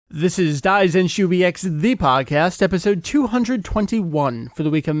This is Daizenshuu EX, the podcast, episode 221 for the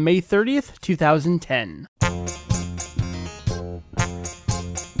week of May 30th, 2010.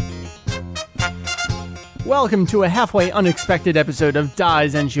 Welcome to a halfway unexpected episode of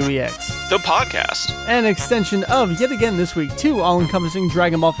Daizenshuu EX, the podcast. An extension of, yet again this week, two all-encompassing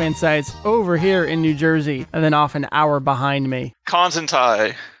Dragon Ball fan sites over here in New Jersey, and then off an hour behind me.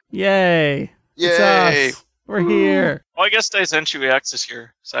 Kanzentai. Yay. Yay. It's us. We're here. Well, I guess Daizenshuu EX is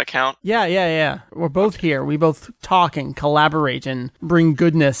here. Does that count? Yeah. We're both here. We both talk and collaborate and bring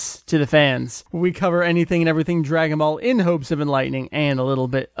goodness to the fans. We cover anything and everything Dragon Ball in hopes of enlightening and a little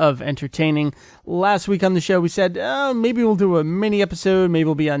bit of entertaining. Last week on the show, we said, maybe we'll do a mini episode. Maybe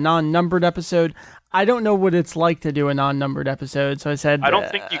it'll be a non-numbered episode. I don't know what it's like to do a non-numbered episode, so I said... I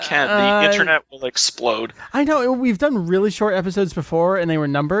don't think you can. The internet will explode. I know. We've done really short episodes before, and they were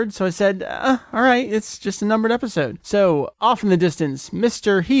numbered, so I said, all right, it's just a numbered episode. So, off in the distance,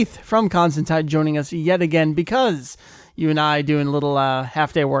 Mr. Heath from Constantine joining us yet again, because you and I doing a little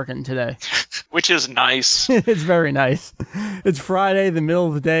half-day working today. Which is nice. It's very nice. It's Friday, the middle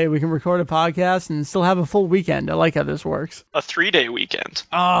of the day. We can record a podcast and still have a full weekend. I like how this works. A 3-day weekend.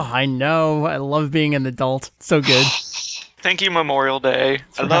 Oh, I know. I love being an adult. So good. Thank you, Memorial Day.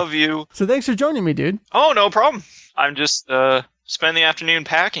 I love you. So thanks for joining me, dude. Oh, no problem. I'm just spending the afternoon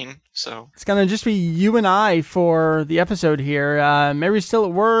packing, so... It's gonna just be you and I for the episode here. Mary's still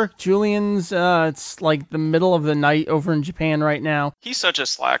at work. Julian's, it's like the middle of the night over in Japan right now. He's such a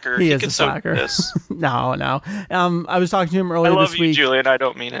slacker. He is can a slacker. This. No. I was talking to him earlier this week. I love you, Julian. I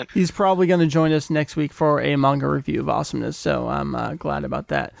don't mean it. He's probably going to join us next week for a manga review of awesomeness, so I'm glad about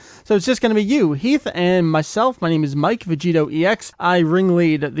that. So it's just going to be you, Heath, and myself. My name is Mike, Vegito EX. I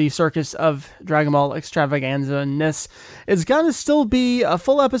ringlead the circus of Dragon Ball extravaganza-ness. It's going to still be a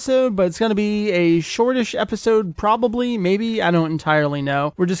full episode, but it's going to be a shortish episode, probably, maybe, I don't entirely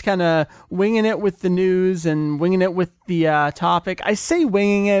know. We're just kind of winging it with the news and winging it with the topic. I say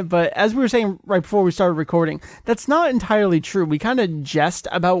winging it, but as we were saying right before we started recording, that's not entirely true. We kind of jest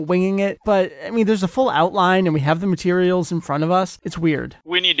about winging it, but I mean, there's a full outline and we have the materials in front of us. It's weird.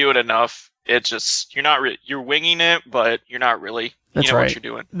 When you do it enough, it just, you're winging it, but you're not really. That's you know right. What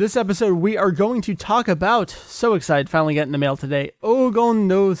you're doing. This episode, we are going to talk about, so excited, finally getting the mail today, Ogon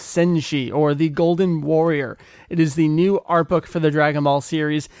no Senshi, or the Golden Warrior. It is the new art book for the Dragon Ball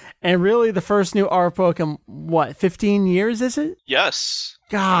series, and really the first new art book in, 15 years, is it? Yes.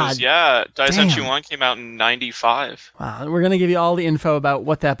 God. Yeah, Daizenshuu 1 came out in 95. Wow, we're going to give you all the info about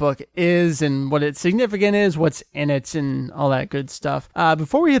what that book is and what its significance is, what's in it, and all that good stuff.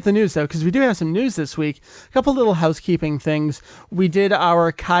 Before we hit the news, though, because we do have some news this week, a couple little housekeeping things. We did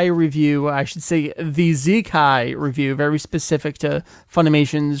our Kai review, I should say the Z-Kai review, very specific to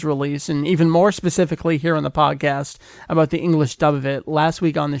Funimation's release, and even more specifically here on the podcast about the English dub of it last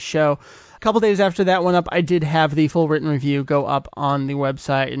week on the show. A couple days after that went up, I did have the full written review go up on the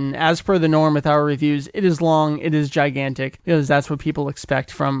website, and as per the norm with our reviews, it is long, it is gigantic, because that's what people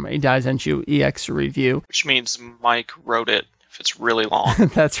expect from a Daizenshuu EX review. Which means Mike wrote it. If it's really long.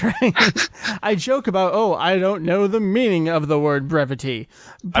 That's right. I joke about, I don't know the meaning of the word brevity.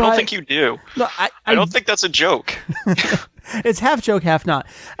 But I don't think you do. No, I don't think that's a joke. It's half joke, half not.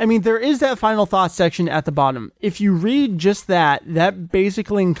 I mean, there is that final thoughts section at the bottom. If you read just that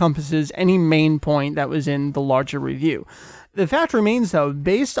basically encompasses any main point that was in the larger review. The fact remains, though,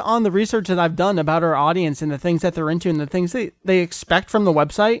 based on the research that I've done about our audience and the things that they're into and the things they expect from the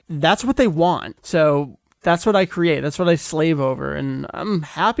website, that's what they want. So that's what I create. That's what I slave over, and I'm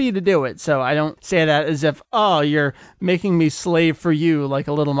happy to do it. So I don't say that as if, you're making me slave for you like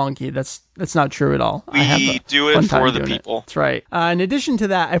a little monkey. That's not true at all. We do it for the people. That's right. In addition to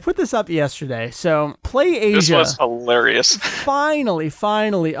that, I put this up yesterday. So Play Asia. This was hilarious.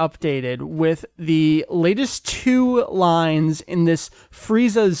 finally updated with the latest 2 lines in this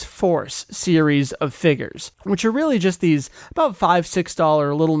Frieza's Force series of figures, which are really just these about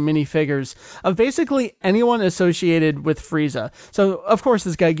 $5-6 little mini figures of basically anyone associated with Frieza. So, of course,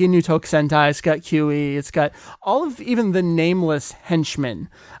 it's got Ginyu Tokusentai, it's got QE, it's got all of even the nameless henchmen,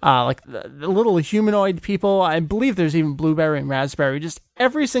 like the little humanoid people. I believe there's even Blueberry and Raspberry, just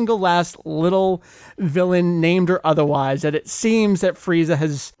every single last little villain, named or otherwise, that it seems that Frieza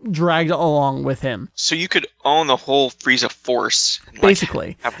has dragged along with him. So you could own the whole Frieza force. And,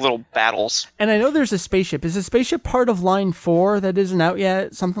 basically. Have little battles. And I know there's a spaceship. Is the spaceship part of Line 4 that isn't out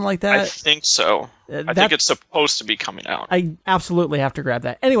yet? Something like that? I think so. I think it's supposed to be coming out. I absolutely have to grab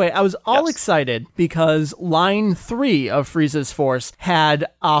that. Anyway, I was all excited because line 3 of Frieza's Force had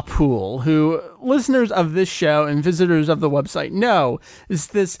Apul, who listeners of this show and visitors of the website know is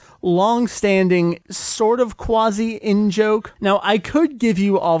this long-standing sort of quasi-in-joke. Now, I could give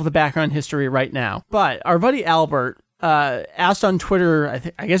you all of the background history right now, but our buddy Albert asked on Twitter,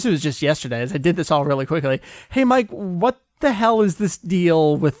 I guess it was just yesterday, as I did this all really quickly, hey, Mike, what the hell is this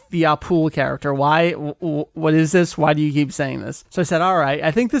deal with the Apul character? Why? What is this? Why do you keep saying this? So I said, all right,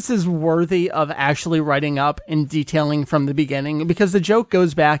 I think this is worthy of actually writing up and detailing from the beginning, because the joke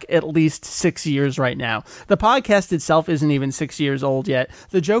goes back at least 6 years right now. The podcast itself isn't even 6 years old yet.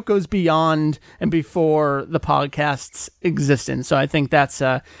 The joke goes beyond and before the podcast's existence. So I think that's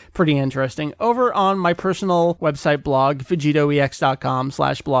pretty interesting. Over on my personal website blog,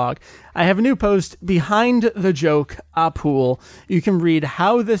 VegettoEX.com/blog, I have a new post, Behind the Joke, Apul. You can read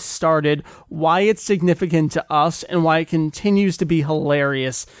how this started, why it's significant to us, and why it continues to be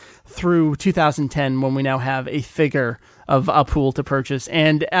hilarious through 2010 when we now have a figure of Apul to purchase,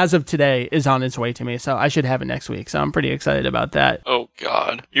 and as of today is on its way to me, so I should have it next week, so I'm pretty excited about that. Oh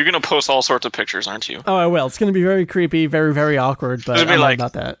god. You're going to post all sorts of pictures, aren't you? Oh, I will. It's going to be very creepy, very, very awkward, but I'm like,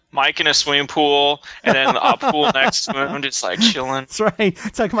 about that. Mike in a swimming pool, and then Apul next to him, just like chilling. That's right.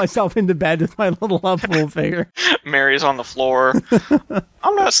 Tuck myself into bed with my little Apul figure. Mary's on the floor.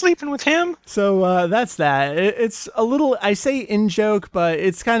 I'm not sleeping with him. So that's that. It's a little, I say in joke, but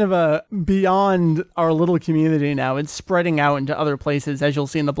it's kind of a beyond our little community now. It's spreading out into other places, as you'll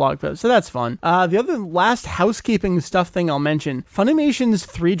see in the blog post. So that's fun. The other last housekeeping stuff thing I'll mention, Funimation's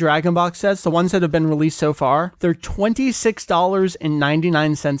 3 Dragon Box sets, the ones that have been released so far, they're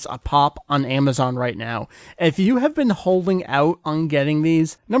 $26.99 a pop on Amazon right now. If you have been holding out on getting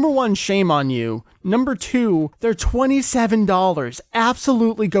these, number 1, shame on you. Number 2, they're $27.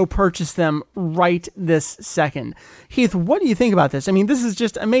 Absolutely go purchase them right this second. Heath, what do you think about this? I mean, this is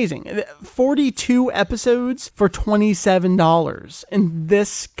just amazing. 42 episodes for $27 in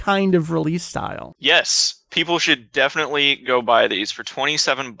this kind of release style. Yes, people should definitely go buy these for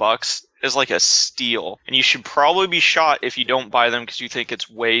 $27. Is like a steal, and you should probably be shot if you don't buy them because you think it's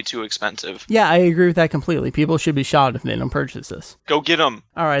way too expensive. Yeah, I agree with that completely. People should be shot if they don't purchase this. Go get them.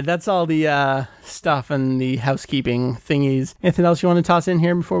 All right, that's all the stuff and the housekeeping thingies. Anything else you want to toss in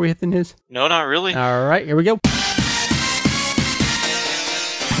here before we hit the news? No, not really. All right, here we go.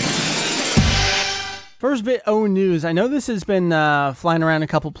 First bit O news. I know this has been flying around a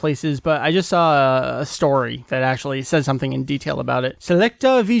couple places, but I just saw a story that actually says something in detail about it.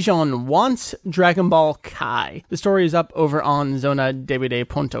 Selecta Vision wants Dragon Ball Kai. The story is up over on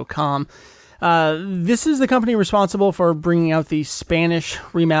zonadvd.com. This is the company responsible for bringing out the Spanish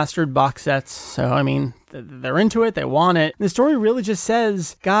remastered box sets. So, I mean, they're into it. They want it. The story really just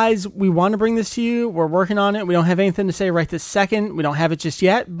says, guys, we want to bring this to you. We're working on it. We don't have anything to say right this second. We don't have it just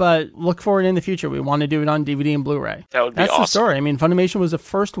yet, but look for it in the future. We want to do it on DVD and Blu-ray. That would be awesome. That's the story. I mean, Funimation was the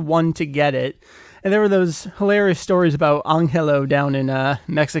first one to get it. And there were those hilarious stories about Angelo down in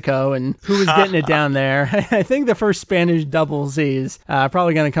Mexico and who was getting it down there. I think the first Spanish double Z is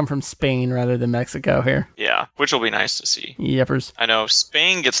probably going to come from Spain rather than Mexico here. Yeah, which will be nice to see. Yepers. I know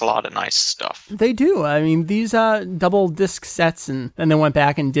Spain gets a lot of nice stuff. They do. I mean, these double disc sets, and then they went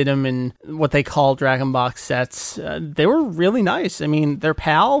back and did them in what they call Dragon Box sets. They were really nice. I mean, they're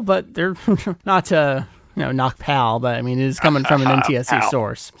PAL, but they're not knock PAL, but I mean, it is coming from an NTSC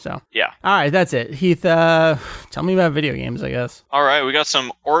source. So, yeah. All right, that's it. Heath, tell me about video games, I guess. All right, we got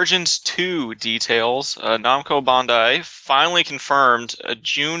some Origins 2 details. Namco Bandai finally confirmed a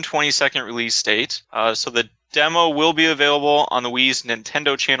June 22nd release date. So the demo will be available on the Wii's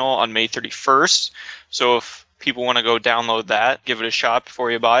Nintendo channel on May 31st. So if people want to go download that, give it a shot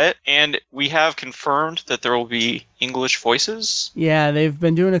before you buy it. And we have confirmed that there will be English voices. Yeah, they've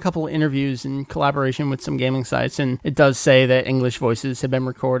been doing a couple of interviews in collaboration with some gaming sites, and it does say that English voices have been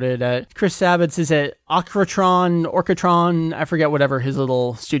recorded at Chris Sabat's is at Orcatron, I forget whatever his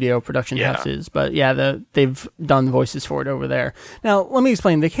little studio production house is, but yeah, they've done voices for it over there. Now, let me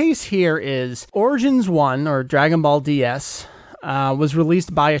explain. The case here is Origins 1, or Dragon Ball DS, was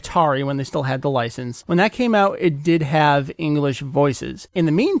released by Atari when they still had the license. When that came out, it did have English voices. In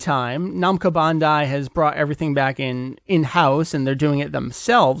the meantime, Namco Bandai has brought everything back in-house, and they're doing it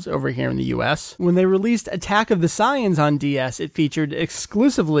themselves over here in the US. When they released Attack of the Saiyans on DS, it featured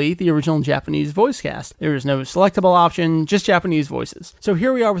exclusively the original Japanese voice cast. There was no selectable option, just Japanese voices. So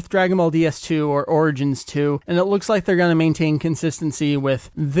here we are with Dragon Ball DS2, or Origins 2, and it looks like they're going to maintain consistency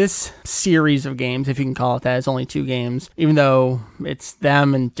with this series of games, if you can call it that. It's only 2 games, even though know it's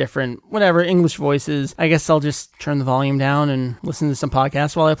them and different, whatever, English voices. I guess I'll just turn the volume down and listen to some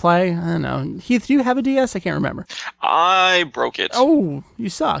podcasts while I play. I don't know. Heath, do you have a DS? I can't remember. I broke it. Oh, you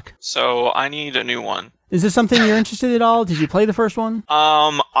suck. So I need a new one. Is this something you're interested at all? Did you play the first one?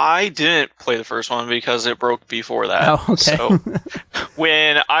 I didn't play the first one because it broke before that. Oh, okay. So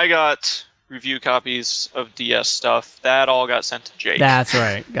when I got review copies of DS stuff, that all got sent to Jake. That's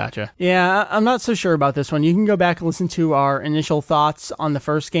right. Gotcha. Yeah, I'm not so sure about this one. You can go back and listen to our initial thoughts on the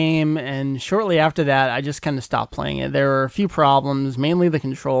first game, and shortly after that, I just kind of stopped playing it. There were a few problems, mainly the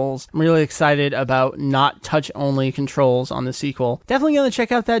controls. I'm really excited about not touch-only controls on the sequel. Definitely going to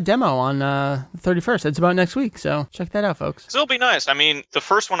check out that demo on the 31st. It's about next week, so check that out, folks. It'll be nice. I mean, the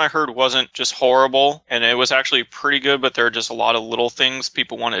first one I heard wasn't just horrible, and it was actually pretty good, but there are just a lot of little things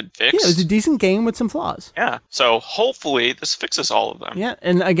people wanted fixed. Yeah, it was a decent game with some flaws. Yeah, so hopefully this fixes all of them. Yeah,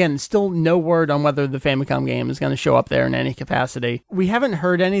 and again, still no word on whether the Famicom game is going to show up there in any capacity. We haven't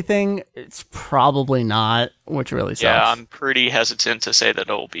heard anything. It's probably not, which really sucks. Yeah, I'm pretty hesitant to say that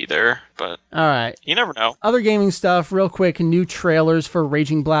it'll be there, but all right. You never know. Other gaming stuff, real quick, new trailers for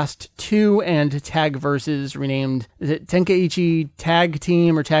Raging Blast 2 and Tag Versus, renamed, is it Tenkaichi Tag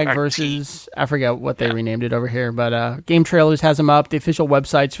Team or Tag Versus? I forget what they renamed it over here, but Game Trailers has them up. The official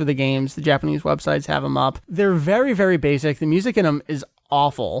websites for the games, the Japanese websites have them up. They're very, very basic. The music in them is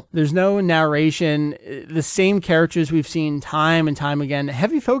awful. There's no narration. The same characters we've seen time and time again.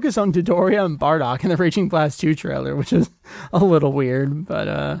 Heavy focus on Dodoria and Bardock in the Raging Blast 2 trailer, which is a little weird,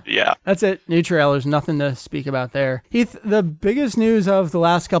 but yeah. That's it. New trailers, nothing to speak about there. Heath, the biggest news of the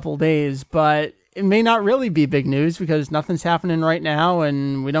last couple days, but it may not really be big news because nothing's happening right now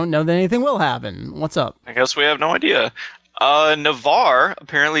and we don't know that anything will happen. What's up? I guess we have no idea. Navarre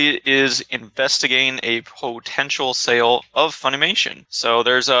apparently is investigating a potential sale of Funimation. So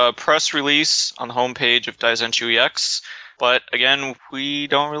there's a press release on the homepage of Daizenshuu EX. But again, we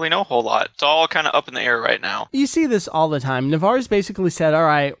don't really know a whole lot. It's all kind of up in the air right now. You see this all the time. Navarre's basically said, all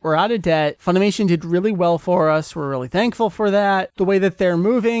right, we're out of debt. Funimation did really well for us. We're really thankful for that. The way that they're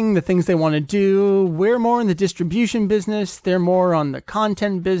moving, the things they want to do. We're more in the distribution business. They're more on the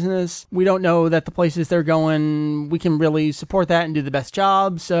content business. We don't know that the places they're going, we can really support that and do the best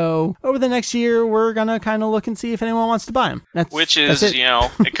job. So over the next year, we're going to kind of look and see if anyone wants to buy them. Which is,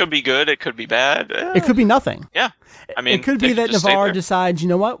 it could be good. It could be bad. It could be nothing. Yeah. I mean, it could be that Navarre decides, you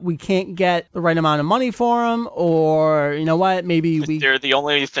know what, we can't get the right amount of money for them, or, you know what, maybe they're the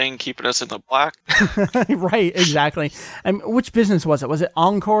only thing keeping us in the black. Right, exactly. Which business was it? Was it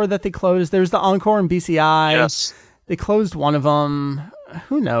Encore that they closed? There's the Encore and BCI. Yes. They closed one of them.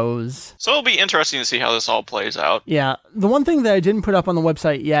 Who knows? So it'll be interesting to see how this all plays out. Yeah. The one thing that I didn't put up on the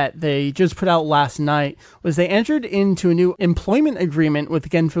website yet, they just put out last night, was they entered into a new employment agreement with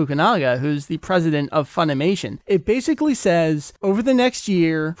Gen Fukunaga, who's the president of Funimation. It basically says, over the next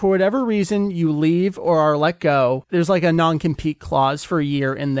year, for whatever reason you leave or are let go, there's like a non-compete clause for a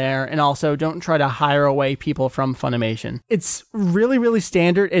year in there, and also don't try to hire away people from Funimation. It's really, really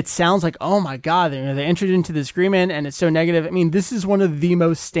standard. It sounds like, oh my God, they entered into this agreement and it's so negative. I mean, this is one of the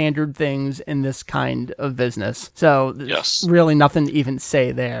most standard things in this kind of business. So there's really nothing to even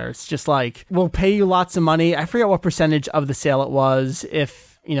say there. It's just like, we'll pay you lots of money. I forget what percentage of the sale it was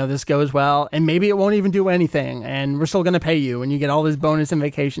if, you know, this goes well, and maybe it won't even do anything, and we're still going to pay you, and you get all this bonus and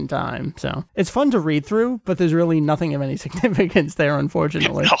vacation time. So it's fun to read through, but there's really nothing of any significance there,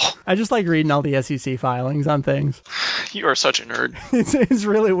 unfortunately. No. I just like reading all the SEC filings on things. You are such a nerd. It's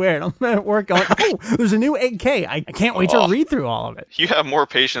really weird. I'm at work going, oh, there's a new 8K. I can't wait to read through all of it. You have more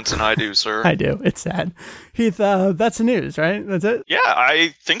patience than I do, sir. I do. It's sad. Heath, that's the news, right? That's it? Yeah,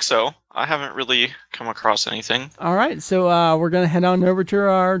 I think so. I haven't really come across anything. All right, so we're going to head on over to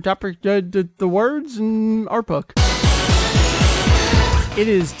our topic, the words and art book. It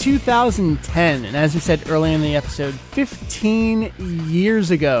is 2010, and as we said earlier in the episode, 15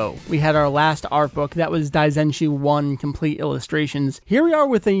 years ago, we had our last art book. That was Daizenshuu 1 Complete Illustrations. Here we are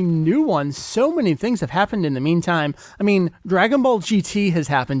with a new one. So many things have happened in the meantime. I mean, Dragon Ball GT has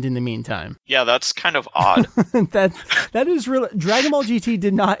happened in the meantime. Yeah, that's kind of odd. that is real. Dragon Ball GT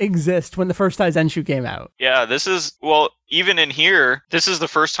did not exist when the first Daizenshuu came out. Yeah, this is, well, even in here, this is the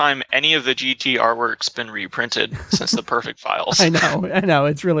first time any of the GT artwork's been reprinted since the Perfect Files. I know.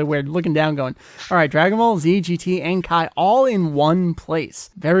 It's really weird. Looking down going, all right, Dragon Ball, Z, GT, and Kai all in one place.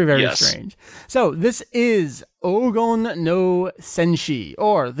 Very, very strange. So this is Ogon no Senshi,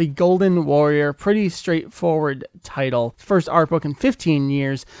 or The Golden Warrior. Pretty straightforward title. First art book in 15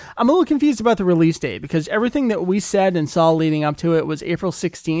 years. I'm a little confused about the release date because everything that we said and saw leading up to it was April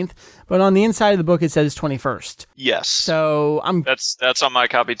 16th, but on the inside of the book it says 21st. Yes. So that's on my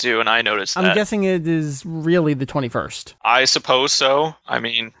copy too, and I noticed that. I'm guessing it is really the 21st. I suppose so. I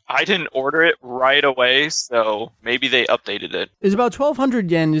mean, I didn't order it right away, so maybe they updated it. It's about 1,200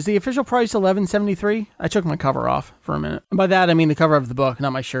 yen. Is the official price 11.73? I took my cover off for a minute. And by that, I mean the cover of the book,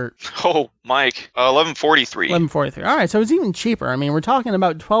 not my shirt. Oh, Mike, 11.43. 11.43. All right, so it's even cheaper. I mean, we're talking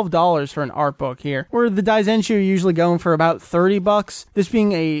about $12 for an art book here, where the Daizenshuu are usually going for about $30. This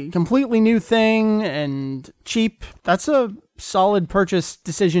being a completely new thing and cheap, that's a solid purchase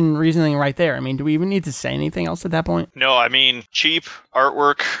decision reasoning right there. I mean, do we even need to say anything else at that point? No, I mean, cheap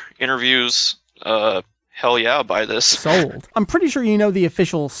artwork, interviews, hell yeah, I'll buy this. Sold. I'm pretty sure you know the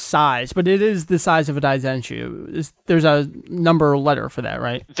official size, but it is the size of a Daizenshuu. There's a number letter for that,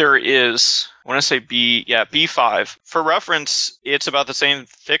 right? There is. I want to say B5. For reference, it's about the same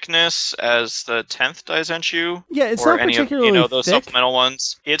thickness as the 10th Daizenshuu. Yeah, it's not particularly of, those thick. Supplemental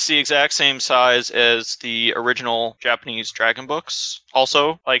ones. It's the exact same size as the original Japanese Dragon books.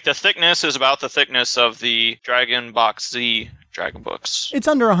 Also, like, the thickness is about the thickness of the Dragon Box Z Dragon books. It's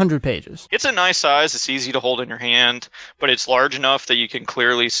under 100 pages. It's a nice size. It's easy to hold in your hand, but it's large enough that you can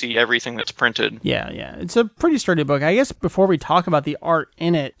clearly see everything that's printed. Yeah. It's a pretty sturdy book. I guess before we talk about the art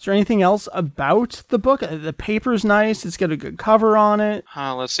in it, is there anything else about the book? The paper's nice. It's got a good cover on it.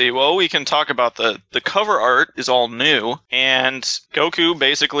 Let's see. Well, we can talk about the cover art is all new, and Goku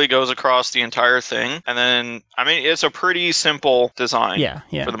basically goes across the entire thing. And then, I mean, it's a pretty simple design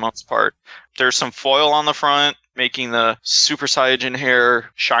for the most part. There's some foil on the front, making the Super Saiyan hair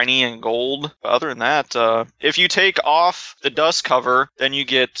shiny and gold. But other than that, if you take off the dust cover, then you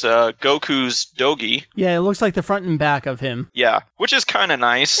get Goku's dogi. Yeah, it looks like the front and back of him. Yeah, which is kind of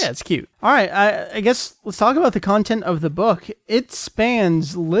nice. Yeah, it's cute. All right, I guess let's talk about the content of the book. It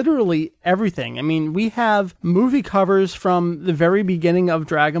spans literally everything. I mean, we have movie covers from the very beginning of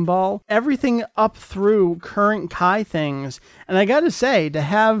Dragon Ball, everything up through current Kai things. And I gotta say, to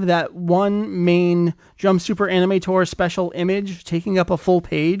have that one main Jump Super Animator special image taking up a full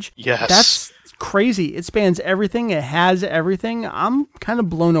page, yes, that's crazy. It spans everything. It has everything. I'm kind of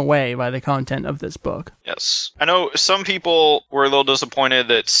blown away by the content of this book. Yes. I know some people were a little disappointed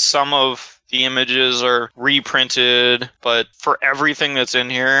that some of the images are reprinted, but for everything that's in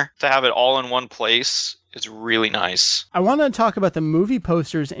here, to have it all in one place, it's really nice. I want to talk about the movie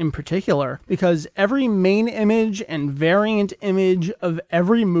posters in particular, because every main image and variant image of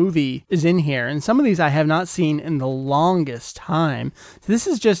every movie is in here, and some of these I have not seen in the longest time. So this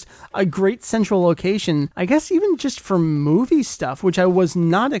is just a great central location, I guess even just for movie stuff, which I was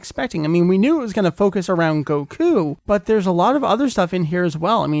not expecting. I mean, we knew it was going to focus around Goku, but there's a lot of other stuff in here as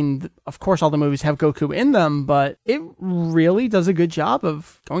well. I mean, of course all the movies have Goku in them, but it really does a good job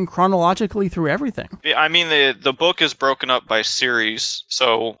of going chronologically through everything. Yeah, I mean, the book is broken up by series,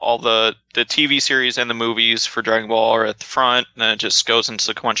 so all the TV series and the movies for Dragon Ball are at the front, and then it just goes in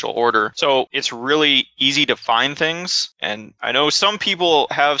sequential order. So it's really easy to find things, and I know some people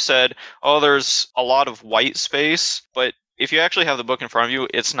have said, oh, there's a lot of white space, but if you actually have the book in front of you,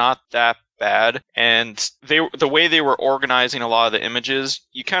 it's not that bad. And the way they were organizing a lot of the images,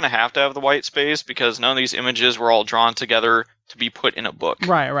 you kind of have to have the white space because none of these images were all drawn together to be put in a book.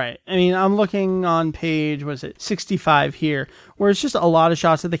 Right. I mean, I'm looking on page, 65 here, where it's just a lot of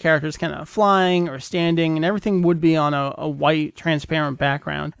shots of the characters kind of flying or standing, and everything would be on a white, transparent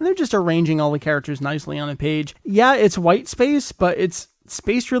background. And they're just arranging all the characters nicely on a page. Yeah, it's white space, but it's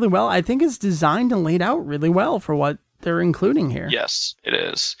spaced really well. I think it's designed and laid out really well for what they're including here. Yes, it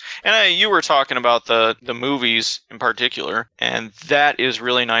is. And you were talking about the movies in particular, and that is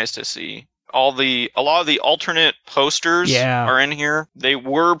really nice to see. A lot of the alternate posters are in here. They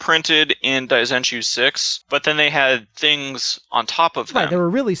were printed in Daizenshuu 6, but then they had things on top of them. Right, they were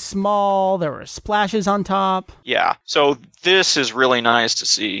really small. There were splashes on top. Yeah, so this is really nice to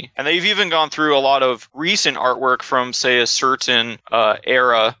see. And they've even gone through a lot of recent artwork from, say, a certain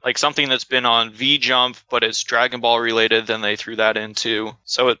era, like something that's been on V-Jump, but it's Dragon Ball related, then they threw that into.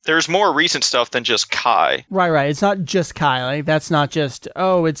 So there's more recent stuff than just Kai. Right. It's not just Kai. Like, that's not just,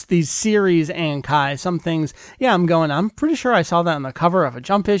 it's these series movies and Kai. Some things, I'm pretty sure I saw that on the cover of a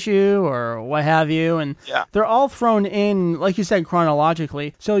Jump issue or what have you. And they're all thrown in, like you said,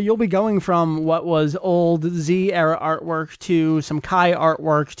 chronologically. So you'll be going from what was old Z era artwork to some Kai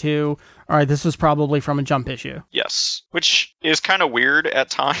artwork to, all right, this was probably from a Jump issue. Yes, which is kind of weird at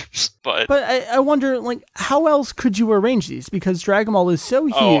times, but I wonder, like, how else could you arrange these? Because Dragon Ball is so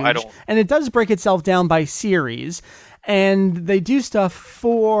huge, and it does break itself down by series, and they do stuff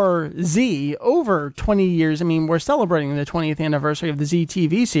for Z over 20 years. I mean, we're celebrating the 20th anniversary of the Z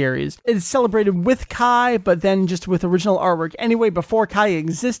TV series. It's celebrated with Kai, but then just with original artwork. Anyway, before Kai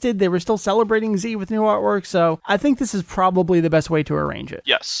existed, they were still celebrating Z with new artwork, so I think this is probably the best way to arrange it.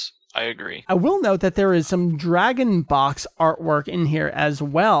 Yes. I agree. I will note that there is some Dragon Box artwork in here as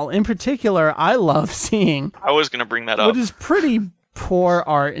well. In particular, I love seeing... I was going to bring that up. Which is pretty poor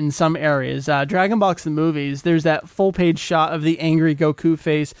art in some areas. Dragon Box the movies, there's that full-page shot of the angry Goku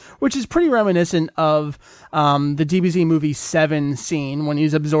face, which is pretty reminiscent of the DBZ movie 7 scene when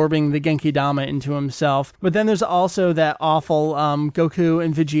he's absorbing the Genki Dama into himself. But then there's also that awful Goku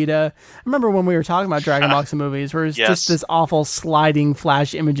and Vegeta. I remember when we were talking about Dragon Box the movies, where it's just this awful sliding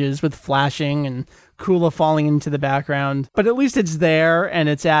flash images with flashing and Kula falling into the background. But at least it's there, and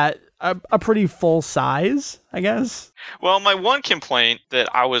it's at a pretty full size, I guess. Well, my one complaint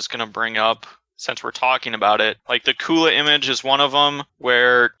that I was going to bring up, since we're talking about it, like the Kula image is one of them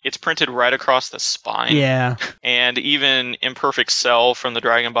where it's printed right across the spine. Yeah. And even Imperfect Cell from the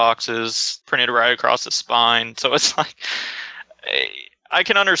Dragon Box is printed right across the spine. So it's like, I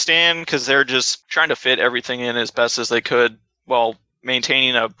can understand because they're just trying to fit everything in as best as they could while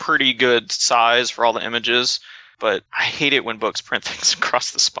maintaining a pretty good size for all the images. But I hate it when books print things across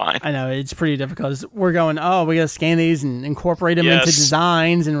the spine. I know, it's pretty difficult. We're going, we got to scan these and incorporate them into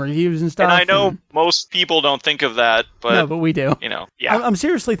designs and reviews and stuff. And I know most people don't think of that, but... No, but we do. Yeah. I'm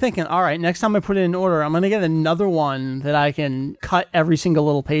seriously thinking, all right, next time I put it in order, I'm going to get another one that I can cut every single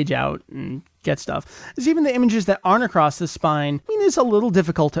little page out and get stuff. There's even the images that aren't across the spine. I mean, it's a little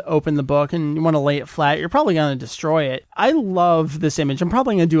difficult to open the book and you want to lay it flat. You're probably going to destroy it. I love this image. I'm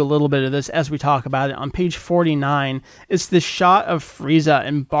probably going to do a little bit of this as we talk about it. On page 49, it's this shot of Frieza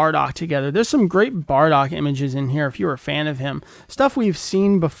and Bardock together. There's some great Bardock images in here if you're a fan of him. Stuff we've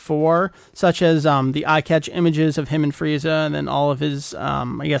seen before, such as the eye-catch images of him and Frieza and then all of his,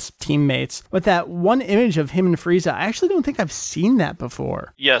 teammates. But that one image of him and Frieza, I actually don't think I've seen that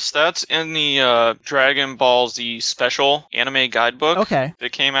before. Yes, that's in the Dragon Ball Z special anime guidebook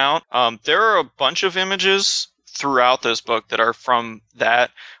that came out. There are a bunch of images throughout this book that are from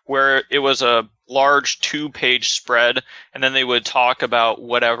that, where it was a large 2-page spread, and then they would talk about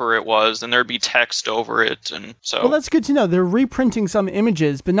whatever it was, and there'd be text over it. And so, well, that's good to know. They're reprinting some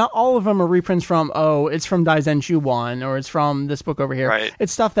images, but not all of them are reprints from, it's from Daizenshuu 1, or it's from this book over here. Right.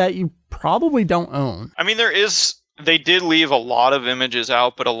 It's stuff that you probably don't own. I mean, they did leave a lot of images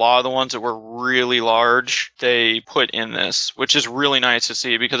out, but a lot of the ones that were really large, they put in this, which is really nice to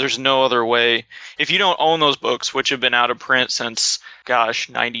see because there's no other way. If you don't own those books, which have been out of print since,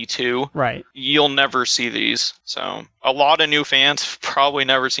 92, right, you'll never see these. So a lot of new fans have probably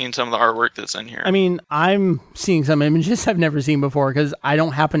never seen some of the artwork that's in here. I mean, I'm seeing some images I've never seen before because I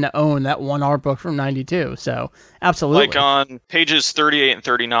don't happen to own that one art book from 92. So absolutely. Like on pages 38 and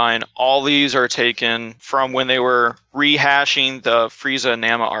 39, all these are taken from when they were rehashing the Frieza and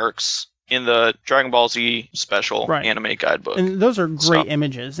Nama arcs in the Dragon Ball Z special anime guidebook. And those are great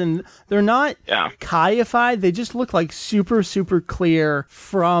images. And they're not Kai-ified. They just look like super, super clear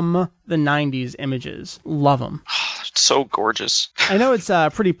from the 90s images. Love them. It's so gorgeous. I know it's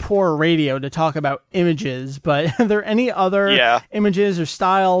pretty poor radio to talk about images, but are there any other images or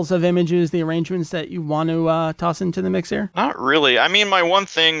styles of images, the arrangements that you want to toss into the mix here? Not really. I mean, my one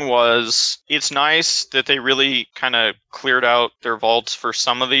thing was it's nice that they really kind of cleared out their vaults for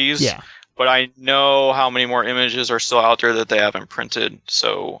some of these. Yeah. But I know how many more images are still out there that they haven't printed.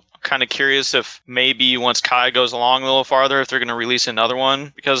 So I'm kind of curious if maybe once Kai goes along a little farther, if they're going to release another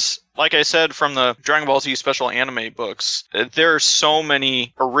one. Because, like I said, from the Dragon Ball Z special anime books, there are so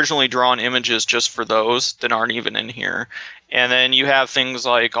many originally drawn images just for those that aren't even in here. And then you have things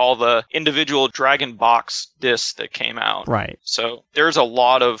like all the individual Dragon Box discs that came out. Right. So there's a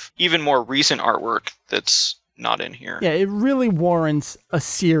lot of even more recent artwork that's not in here. Yeah, it really warrants a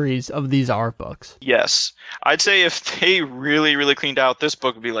series of these art books. Yes. I'd say if they really, really cleaned out, this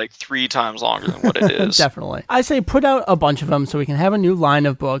book would be like 3 times longer than what it is. Definitely. I say put out a bunch of them so we can have a new line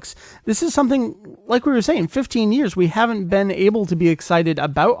of books. This is something, like we were saying, 15 years, we haven't been able to be excited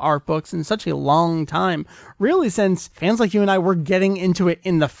about art books in such a long time. Really, since fans like you and I were getting into it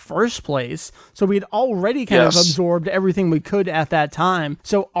in the first place. So we'd already kind of absorbed everything we could at that time.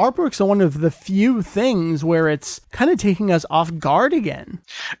 So art books are one of the few things where it's kind of taking us off guard again.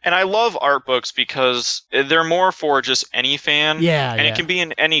 And I love art books because they're more for just any fan. Yeah. And it can be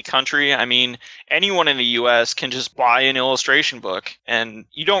in any country. I mean, anyone in the US can just buy an illustration book. And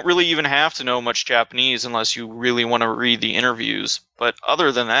you don't really even have to know much Japanese unless you really want to read the interviews. But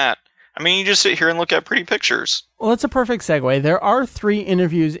other than that, I mean, you just sit here and look at pretty pictures. Well, that's a perfect segue. There are 3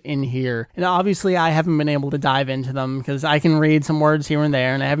 interviews in here, and obviously I haven't been able to dive into them because I can read some words here and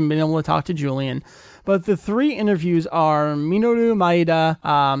there, and I haven't been able to talk to Julian. But the 3 interviews are Minoru Maeda,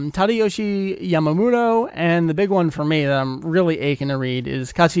 Tadayoshi Yamamoto, and the big one for me that I'm really aching to read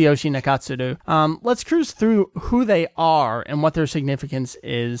is Katsuyoshi Nakatsuru. Let's cruise through who they are and what their significance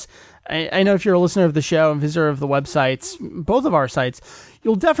is. I know if you're a listener of the show and visitor of the websites, both of our sites,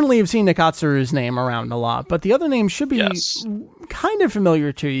 you'll definitely have seen Nakatsuru's name around a lot, but the other names should be kind of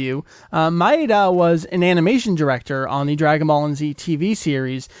familiar to you. Maeda was an animation director on the Dragon Ball Z TV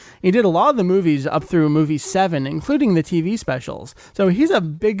series. He did a lot of the movies up through movie 7, including the TV specials. So he's a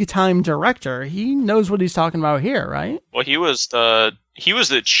big-time director. He knows what he's talking about here, right? Well, he was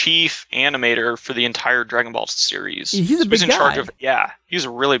the chief animator for the entire Dragon Ball series. He's a big guy. He's a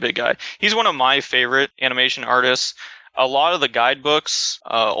really big guy. He's one of my favorite animation artists. A lot of the guidebooks,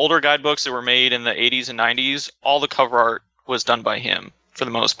 older guidebooks that were made in the 80s and 90s, all the cover art was done by him for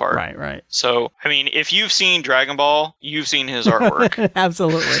the most part. Right. So, I mean, if you've seen Dragon Ball, you've seen his artwork.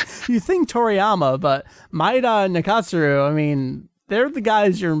 Absolutely. You think Toriyama, but Maeda and Nakatsuru, I mean, they're the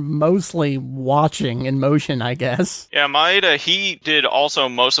guys you're mostly watching in motion, I guess. Yeah, Maeda, he did also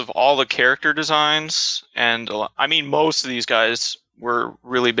most of all the character designs. And, I mean, most of these guys were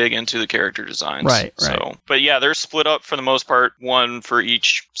really big into the character designs. Right. So, but yeah, they're split up for the most part, one for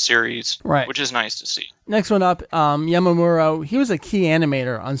each series, which is nice to see. Next one up, Yamamuro. He was a key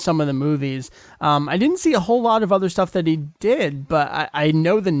animator on some of the movies. I didn't see a whole lot of other stuff that he did, but I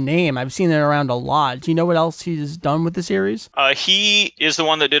know the name. I've seen it around a lot. Do you know what else he's done with the series? He is the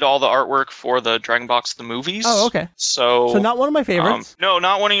one that did all the artwork for the Dragon Box the movies. Oh, okay. So not one of my favorites? No,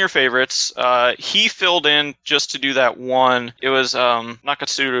 not one of your favorites. He filled in just to do that one. It was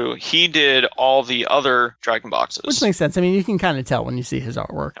Nakatsuru. He did all the other Dragon Boxes. Which makes sense. I mean, you can kind of tell when you see his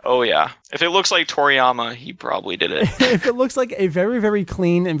artwork. Oh, yeah. If it looks like Toriyama, he probably did it. If it looks like a very, very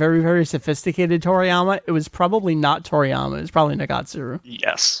clean and very, very sophisticated Toriyama, it was probably not Toriyama. It was probably Nakatsuru.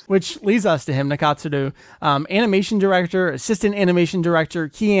 Yes. Which leads us to him, Nakatsuru. Animation director, assistant animation director,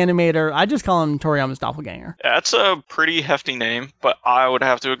 key animator. I just call him Toriyama's doppelganger. That's a pretty hefty name, but I would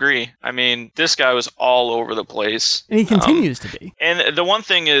have to agree. I mean, this guy was all over the place. And he continues to be. And the one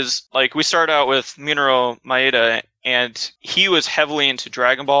thing is, like, we start out with Minoru Maeda, and he was heavily into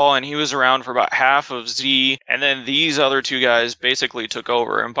Dragon Ball, and he was around for about half of Z, and then these other 2 guys basically took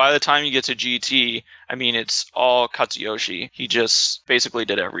over. And by the time you get to GT, I mean, it's all Katsuyoshi. He just basically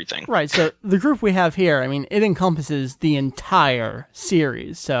did everything. Right, so the group we have here, I mean, it encompasses the entire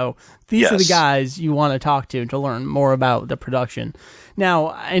series. So these are the guys you want to talk to learn more about the production. Now,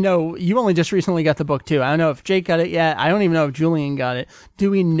 I know you only just recently got the book, too. I don't know if Jake got it yet. I don't even know if Julian got it. Do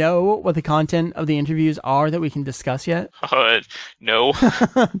we know what the content of the interviews are that we can discuss yet? No.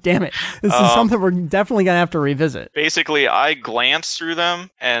 Damn it. This is something we're definitely going to have to revisit. Basically, I glanced through them,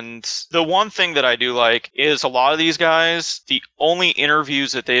 and the one thing that I do like is a lot of these guys, the only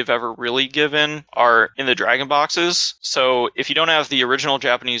interviews that they've ever really given are in the Dragon Boxes. So if you don't have the original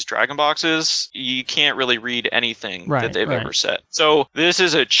Japanese Dragon Boxes, you can't really read anything that they've ever said. So this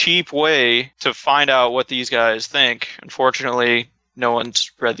is a cheap way to find out what these guys think. Unfortunately, no one's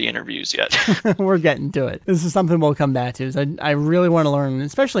read the interviews yet. We're getting to it. This is something we'll come back to. I really want to learn,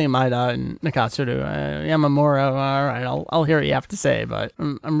 especially Maeda and Nakatsuru. Yamamuro, all right, I'll hear what you have to say, but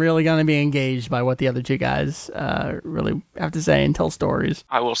I'm really going to be engaged by what the other 2 guys really have to say and tell stories.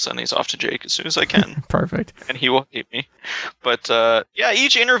 I will send these off to Jake as soon as I can. Perfect. And he will hate me. But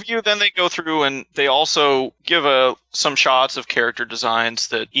each interview, then they go through and they also give some shots of character designs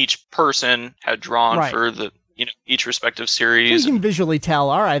that each person had drawn for each respective So series. you can visually tell,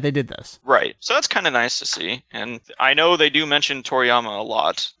 all right, they did this. Right. So that's kind of nice to see. And I know they do mention Toriyama a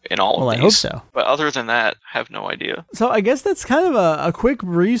lot in all of these. Well, I hope so. But other than that, I have no idea. So I guess that's kind of a quick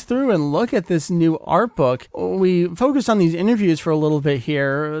breeze through and look at this new art book. We focused on these interviews for a little bit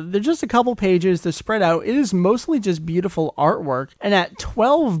here. They're just a couple pages. They're spread out. It is mostly just beautiful artwork. And at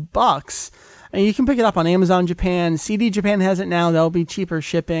 $12, and you can pick it up on Amazon Japan. CD Japan has it now. That'll be cheaper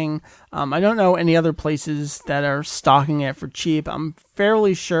shipping. I don't know any other places that are stocking it for cheap. I'm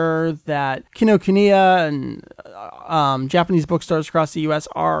fairly sure that Kinokuniya and Japanese bookstores across the U.S.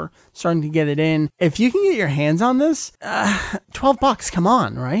 are starting to get it in. If you can get your hands on this, $12, come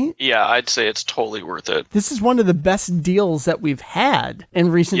on, right? Yeah, I'd say it's totally worth it. This is one of the best deals that we've had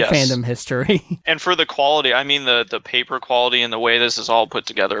in recent fandom history. And for the quality, I mean the paper quality and the way this is all put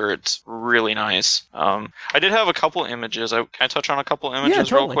together, it's really nice. I did have a couple images. Can I touch on a couple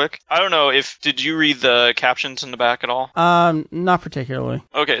images real quick? I don't know did you read the captions in the back at all? Not particularly.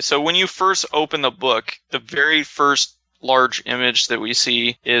 Okay, so when you first open the book, the very first large image that we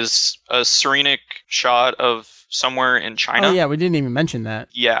see is a scenic shot of somewhere in China. Oh yeah, we didn't even mention that.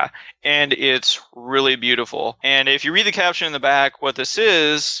 Yeah, and it's really beautiful. And if you read the caption in the back, what this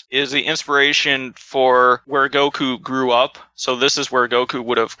is the inspiration for where Goku grew up. So this is where Goku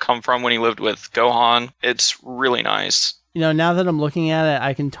would have come from when he lived with Gohan. It's really nice. Now that I'm looking at it,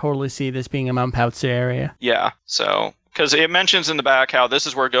 I can totally see this being a Mount Pautsu area. Yeah, so because it mentions in the back how this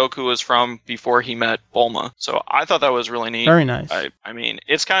is where Goku was from before he met Bulma. So I thought that was really neat. Very nice. I mean,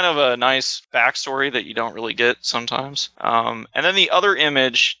 it's kind of a nice backstory that you don't really get sometimes. And then the other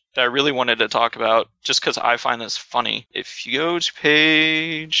image that I really wanted to talk about, just because I find this funny. If you go to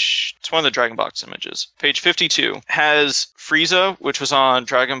it's one of the Dragon Box images. Page 52 has Frieza, which was on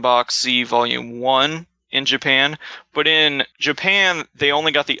Dragon Box Z Volume 1 in Japan. But in Japan, they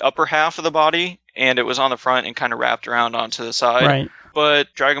only got the upper half of the body, and it was on the front and kind of wrapped around onto the side. Right.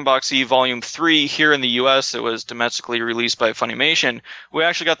 But Dragon Box Z Volume 3 here in the US, it was domestically released by Funimation, we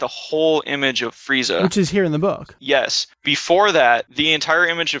actually got the whole image of Frieza. Which is here in the book. Yes. Before that, the entire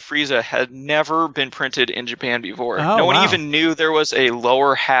image of Frieza had never been printed in Japan before. No one even knew there was a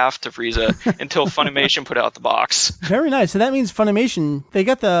lower half to Frieza until Funimation put out the box. Very nice. So that means Funimation, they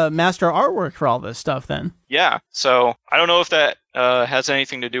got the master artwork for all this stuff then. Yeah. So I don't know if that has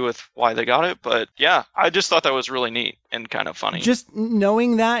anything to do with why they got it, but yeah, I just thought that was really neat and kind of funny. Just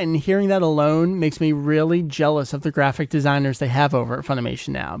knowing that and hearing that alone makes me really jealous of the graphic designers they have over at Funimation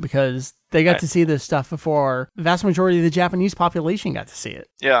now, because they got to see this stuff before the vast majority of the Japanese population got to see it.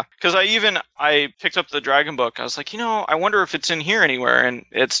 Yeah, because I picked up the Dragon book. I was like, I wonder if it's in here anywhere, and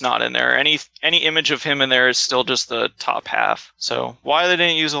it's not in there. Any image of him in there is still just the top half. So why they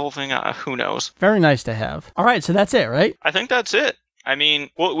didn't use the whole thing, who knows? Very nice to have. All right, so that's it, right? I think that's it. I mean,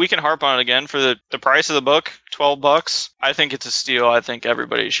 we can harp on it again for the price of the book, $12. I think it's a steal. I think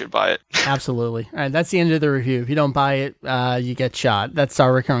everybody should buy it. Absolutely. All right, that's the end of the review. If you don't buy it, you get shot. That's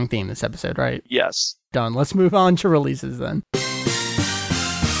our recurring theme this episode, right? Yes. Done. Let's move on to releases then.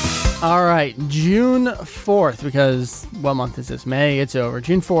 All right, June 4th, because what month is this? May, it's over.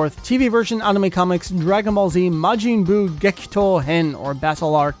 June 4th, TV version anime comics Dragon Ball Z Majin Buu Gekito Hen, or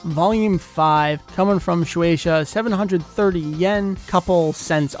Battle Arc, Volume 5, coming from Shueisha, 730 yen, couple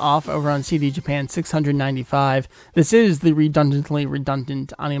cents off over on CD Japan, 695. This is the redundantly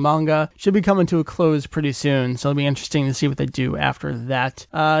redundant anime manga. Should be coming to a close pretty soon, so it'll be interesting to see what they do after that.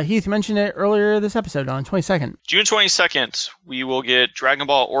 Heath mentioned it earlier this episode on 22nd. June 22nd, we will get Dragon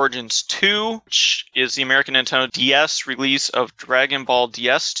Ball Origins 2, which is the American Nintendo DS release of Dragon Ball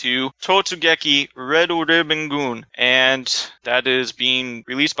DS2 Totsugeki Red Ribbon Gun, and that is being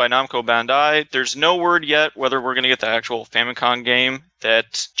released by Namco Bandai. There's no word yet whether we're going to get the actual Famicom game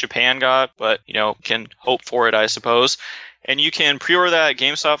that Japan got, but can hope for it, I suppose. And you can pre-order that at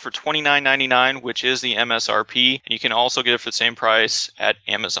GameStop for $29.99, which is the MSRP. And you can also get it for the same price at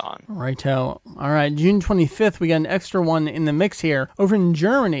Amazon. Righto. All right, June 25th, we got an extra one in the mix here. Over in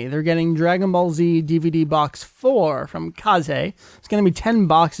Germany, they're getting Dragon Ball Z DVD Box 4 from Kaze. It's going to be 10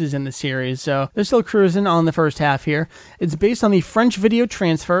 boxes in the series, so they're still cruising on the first half here. It's based on the French video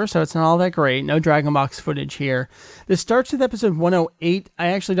transfer, so it's not all that great. No Dragon Box footage here. This starts with episode 108. I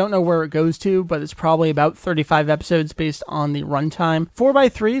actually don't know where it goes to, but it's probably about 35 episodes based on the runtime.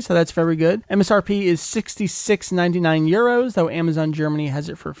 4x3, so that's very good. MSRP is €66.99, though Amazon Germany has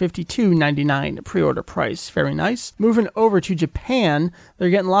it for $52.99 pre-order price. Very nice. Moving over to Japan, they're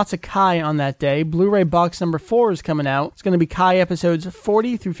getting lots of Kai on that day. Blu-ray box number 4 is coming out. It's going to be Kai episodes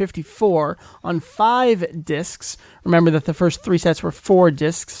 40 through 54 on 5 discs. Remember that the first 3 sets were 4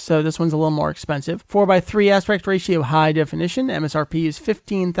 discs, so this one's a little more expensive. 4x3 aspect ratio, high definition. MSRP is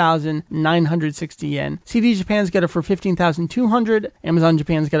 15,960 yen. CD Japan's got it for 15,200. Amazon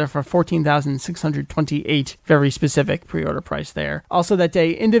Japan's got it for 14,628. Very specific pre-order price there. Also that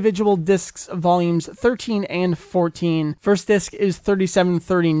day, individual discs volumes 13 and 14. First disc is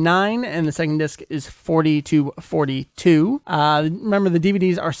 37.39, and the second disc is 40-42. Remember, the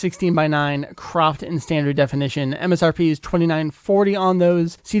DVDs are 16:9, cropped in standard definition. MSRP is $29.40 on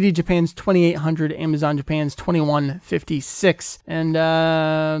those. CD Japan's $2,800. Amazon Japan's $21.56. And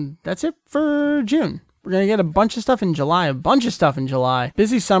that's it for June. We're going to get a bunch of stuff in July.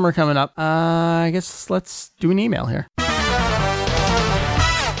 Busy summer coming up. I guess let's do an email here.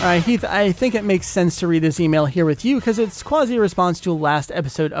 All right, Heath, I think it makes sense to read this email here with you because it's quasi a response to a last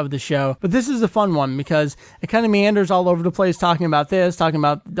episode of the show. But this is a fun one because it kind of meanders all over the place talking about this, talking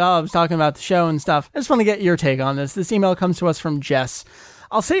about the dubs, talking about the show and stuff. I just want to get your take on this. This email comes to us from Jess.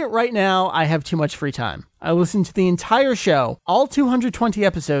 I'll say it right now, I have too much free time. I listened to the entire show, all 220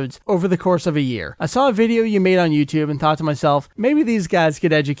 episodes, over the course of a year. I saw a video you made on YouTube and thought to myself, maybe these guys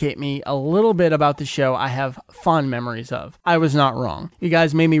could educate me a little bit about the show I have fond memories of. I was not wrong. You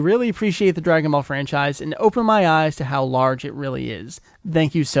guys made me really appreciate the Dragon Ball franchise and open my eyes to how large it really is.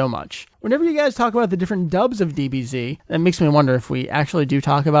 Thank you so much. Whenever you guys talk about the different dubs of DBZ, that makes me wonder if we actually do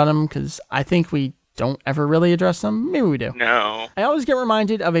talk about them, because I think we don't ever really address them. Maybe we do. No. I always get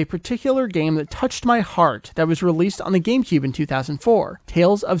reminded of a particular game that touched my heart that was released on the GameCube in 2004,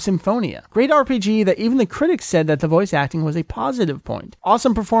 Tales of Symphonia. Great RPG that even the critics said that the voice acting was a positive point.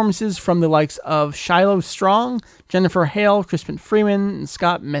 Awesome performances from the likes of Shiloh Strong, Jennifer Hale, Crispin Freeman, and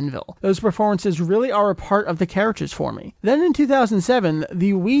Scott Menville. Those performances really are a part of the characters for me. Then in 2007,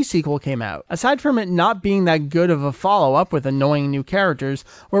 the Wii sequel came out. Aside from it not being that good of a follow-up with annoying new characters,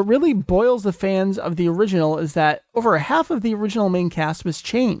 what really boils the fans of the original is that over half of the original main cast was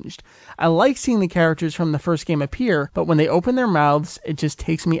changed. I like seeing the characters from the first game appear, but when they open their mouths, it just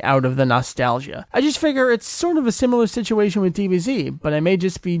takes me out of the nostalgia. I just figure it's sort of a similar situation with DBZ, but I may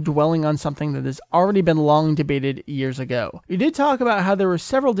just be dwelling on something that has already been long debated years ago. You did talk about how there were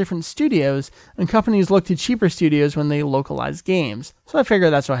several different studios, and companies looked to cheaper studios when they localized games. So I figure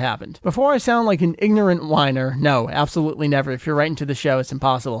that's what happened. Before I sound like an ignorant whiner, no, absolutely never. If you're right into the show, it's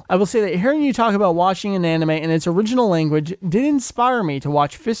impossible. I will say that hearing you talk about watching an anime in its original language did inspire me to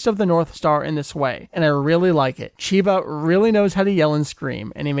watch Fist of the North Star in this way, and I really like it. Chiba really knows how to yell and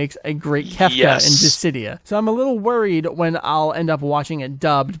scream, and he makes a great Kefka in Dissidia. So I'm a little worried when I'll end up watching it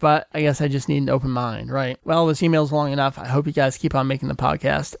dubbed, but I guess I just need an open mind, right? Well, this email's long enough. I hope you guys keep on making the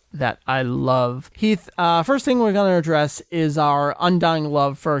podcast that I love. Heath, first thing we're going to address is our undying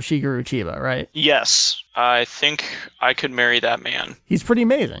love for Shigeru Chiba, right? Yes, I think I could marry that man. He's pretty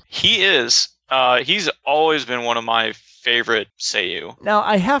amazing. He is. He's always been one of my favorite seiyuu. Now,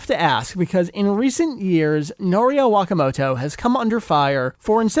 I have to ask, because in recent years, Norio Wakamoto has come under fire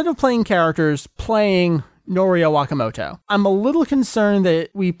for, instead of playing characters, playing Norio Wakamoto. I'm a little concerned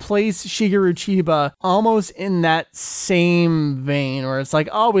that we place Shigeru Chiba almost in that same vein, where it's like,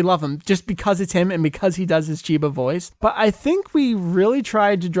 oh, we love him just because it's him and because he does his Chiba voice. But I think we really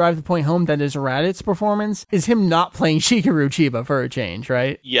tried to drive the point home that his Raditz performance is him not playing Shigeru Chiba for a change,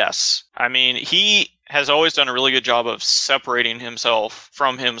 right? Yes. I mean, he has always done a really good job of separating himself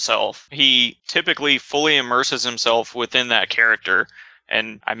from himself. He typically fully immerses himself within that character.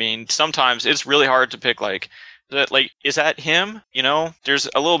 And I mean, sometimes it's really hard to pick, is that him? You know, there's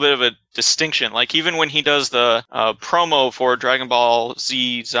a little bit of a distinction. Like, even when he does the promo for Dragon Ball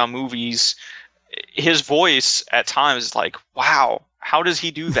Z movies, his voice at times is like, wow, how does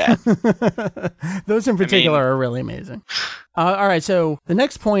he do that? Those in particular are really amazing. All right, so the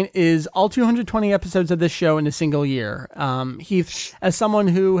next point is all 220 episodes of this show in a single year. Heath, as someone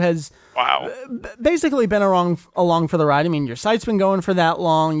who has basically been along for the ride, I mean, your site's been going for that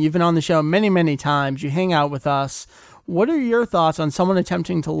long. You've been on the show many, many times. You hang out with us. What are your thoughts on someone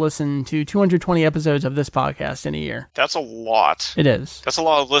attempting to listen to 220 episodes of this podcast in a year? That's a lot. It is. That's a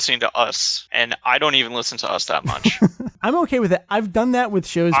lot of listening to us, and I don't even listen to us that much. I'm okay with it. I've done that with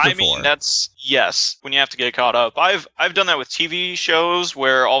shows before. I mean, that's Yes, when you have to get caught up. I've done that with TV shows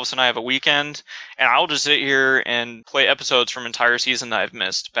where all of a sudden I have a weekend and I'll just sit here and play episodes from entire season that I've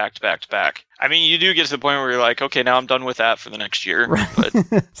missed back to back to back. I mean, you do get to the point where you're like, okay, now I'm done with that for the next year. Right.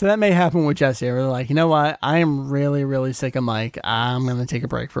 But so that may happen with Jesse. We're like, you know what? I am really, really sick of Mike. I'm going to take a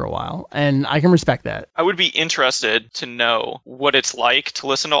break for a while. And I can respect that. I would be interested to know what it's like to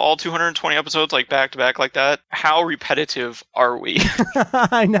listen to all 220 episodes like back to back like that. How repetitive are we?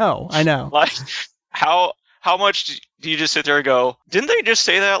 I know. Like, how much do you just sit there and go, didn't they just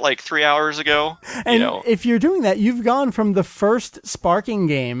say that like 3 hours ago? And if you're doing that, you've gone from the first Sparking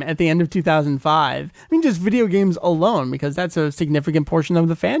game at the end of 2005. I mean, just video games alone, because that's a significant portion of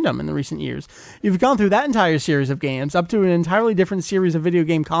the fandom in the recent years. You've gone through that entire series of games up to an entirely different series of video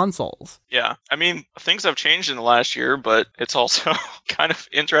game consoles. Yeah. I mean, things have changed in the last year, but it's also kind of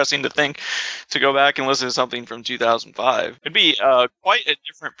interesting to think to go back and listen to something from 2005. It'd be quite a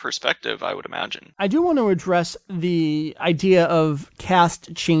different perspective, I would imagine. I do want to address the idea of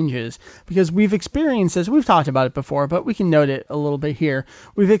cast changes, because we've experienced this. We've talked about it before, but we can note it a little bit here.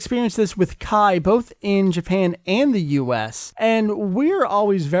 We've experienced this with Kai, both in Japan and the US, and we're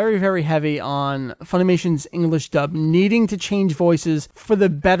always very, very heavy on Funimation's English dub needing to change voices for the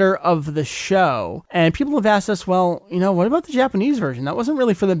better of the show. And people have asked us, well, what about the Japanese version? That wasn't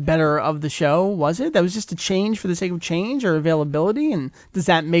really for the better of the show, was it? That was just a change for the sake of change or availability, and does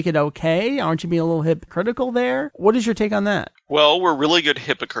that make it okay? Aren't you being a little hypocritical there? What is your take on that? Well, we're really good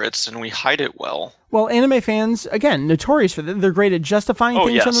hypocrites and we hide it well. Well, anime fans, again, notorious for that. They're great at justifying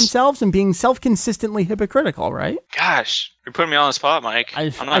things on themselves and being self-consistently hypocritical, right? Gosh, you're putting me on the spot, Mike. I'm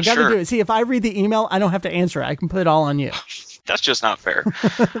not sure. I gotta do it. See, if I read the email, I don't have to answer it. I can put it all on you. That's just not fair.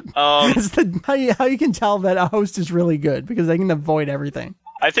 It's how you can tell that a host is really good, because they can avoid everything.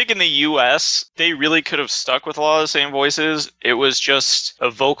 I think in the US, they really could have stuck with a lot of the same voices. It was just a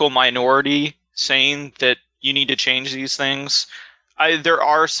vocal minority saying that you need to change these things. There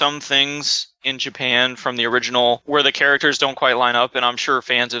are some things in Japan from the original where the characters don't quite line up, and I'm sure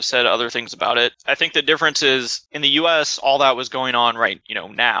fans have said other things about it. I think the difference is in the US, all that was going on right,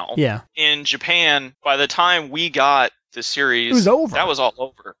 now. Yeah. In Japan, by the time we got the series, it was over. That was all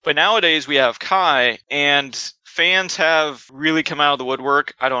over. But nowadays we have Kai, and fans have really come out of the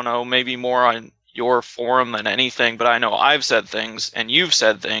woodwork. I don't know, maybe more on your forum than anything, but I know I've said things and you've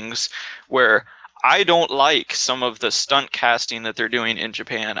said things where I don't like some of the stunt casting that they're doing in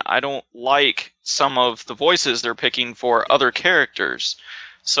Japan. I don't like some of the voices they're picking for other characters.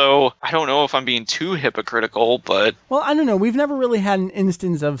 So I don't know if I'm being too hypocritical, but... Well, I don't know. We've never really had an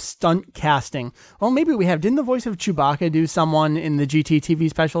instance of stunt casting. Well, maybe we have. Didn't the voice of Chewbacca do someone in the GT TV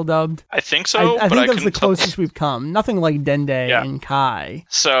special dubbed? I think so. I think that was the closest we've come. Nothing like Dende and Kai.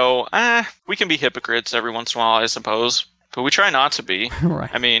 So, we can be hypocrites every once in a while, I suppose. But we try not to be.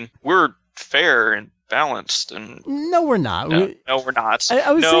 Right. I mean, we're fair and balanced, and no, we're not. No, we're not.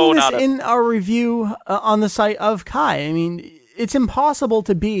 I was saying this in our review on the site of Kai. I mean, it's impossible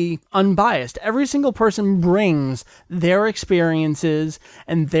to be unbiased. Every single person brings their experiences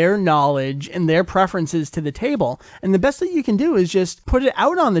and their knowledge and their preferences to the table. And the best that you can do is just put it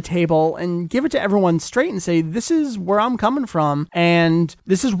out on the table and give it to everyone straight and say, this is where I'm coming from, and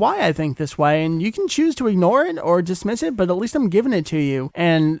this is why I think this way. And you can choose to ignore it or dismiss it, but at least I'm giving it to you,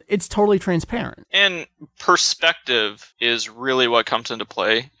 and it's totally transparent. And perspective is really what comes into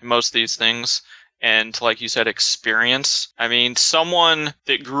play in most of these things. And like you said, experience. I mean, someone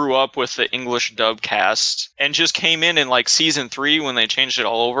that grew up with the English dub cast and just came in like season 3 when they changed it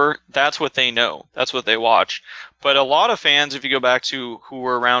all over, that's what they know. That's what they watch. But a lot of fans, if you go back to who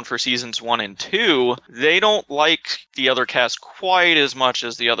were around for seasons 1 and 2, they don't like the other cast quite as much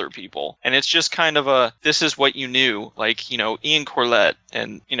as the other people. And it's just kind of this is what you knew, like, Ian Corlett.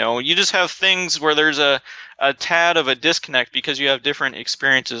 And, you just have things where there's a tad of a disconnect because you have different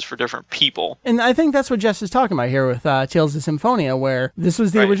experiences for different people. And I think that's what Jess is talking about here with Tales of Symphonia, where this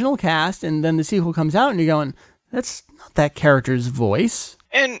was the original cast, and then the sequel comes out, and you're going, that's not that character's voice.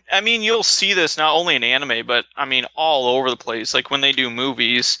 And, I mean, you'll see this not only in anime, but, I mean, all over the place. Like, when they do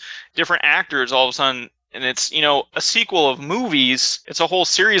movies, different actors all of a sudden, and it's, a sequel of movies, it's a whole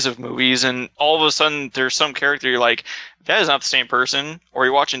series of movies, and all of a sudden there's some character you're like, that is not the same person. Or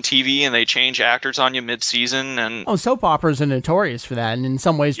you're watching TV and they change actors on you mid-season. And soap operas are notorious for that, and in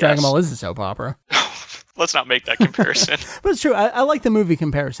some ways Dragon Ball is a soap opera. Let's not make that comparison. But it's true. I like the movie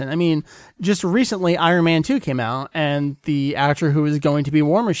comparison. I mean, just recently Iron Man 2 came out, and the actor who was going to be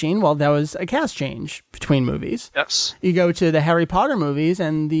War Machine, well, that was a cast change between movies. Yes. You go to the Harry Potter movies,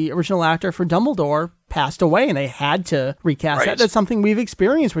 and the original actor for Dumbledore passed away and they had to recast that. That's something we've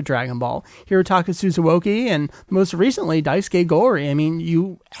experienced with Dragon Ball. Hirotaka Suzuki and most recently Daisuke Gori. I mean,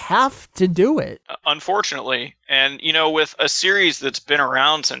 you have to do it. Unfortunately. And, with a series that's been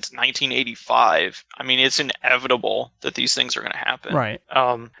around since 1985, I mean, it's inevitable that these things are going to happen. Right.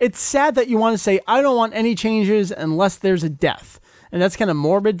 It's sad that you want to say, I don't want any changes unless there's a death. And that's kind of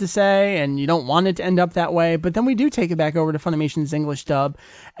morbid to say, and you don't want it to end up that way. But then we do take it back over to Funimation's English dub,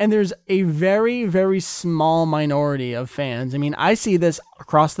 and there's a very, very small minority of fans. I mean, I see this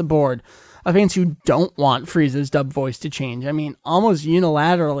across the board of fans who don't want Frieza's dub voice to change. I mean, almost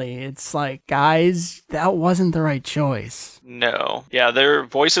unilaterally, it's like, guys, that wasn't the right choice. No. Yeah, there are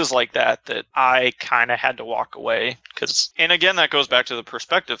voices like that I kind of had to walk away. And again, that goes back to the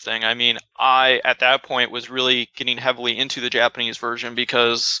perspective thing. I mean, I, at that point, was really getting heavily into the Japanese version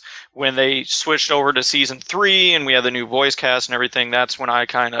because when they switched over to season 3 and we had the new voice cast and everything, that's when I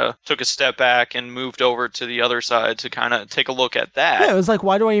kind of took a step back and moved over to the other side to kind of take a look at that. Yeah, it was like,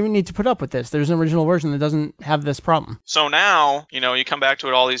 why do I even need to put up with this? There's an original version that doesn't have this problem. So now, you come back to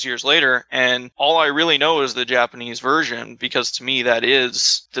it all these years later, and all I really know is the Japanese version, because to me that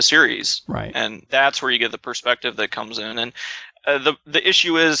is the series. Right. And that's where you get the perspective that comes in. And the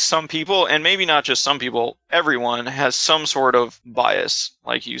issue is some people, and maybe not just some people, everyone has some sort of bias,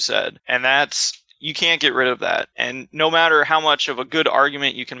 like you said. And you can't get rid of that. And no matter how much of a good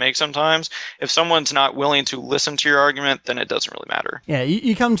argument you can make sometimes, if someone's not willing to listen to your argument, then it doesn't really matter. Yeah,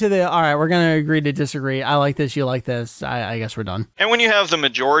 you come to all right, we're going to agree to disagree. I like this, you like this. I guess we're done. And when you have the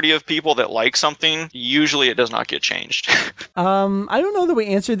majority of people that like something, usually it does not get changed. I don't know that we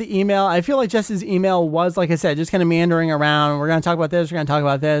answered the email. I feel like Jess's email was, like I said, just kind of meandering around. We're going to talk about this, we're going to talk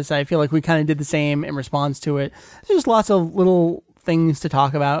about this. I feel like we kind of did the same in response to it. There's just lots of little things to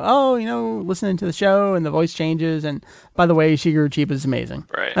talk about. Listening to the show and the voice changes. And by the way, Shigeru Chiba is amazing.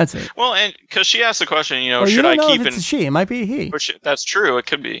 Right. That's it. Well, and because she asked the question, well, should I keep it's a she? It might be a he. Which, that's true. It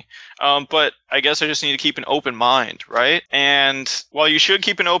could be. But I guess I just need to keep an open mind, right? And while you should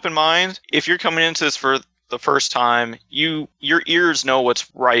keep an open mind, if you're coming into this for the first time, your ears know what's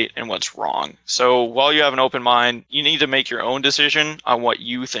right and what's wrong. So while you have an open mind, you need to make your own decision on what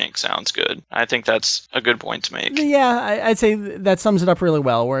you think sounds good. I think that's a good point to make. Yeah, I'd say that sums it up really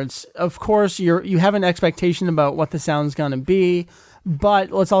well, where it's, of course, you have an expectation about what the sound's going to be,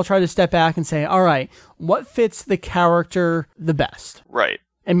 but let's all try to step back and say, all right, what fits the character the best? Right.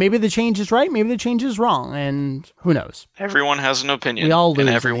 And maybe the change is right, maybe the change is wrong, and who knows? Everyone has an opinion. We all lose and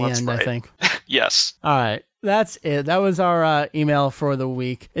in everyone's the end, right. I think. Yes. All right. That's it. That was our email for the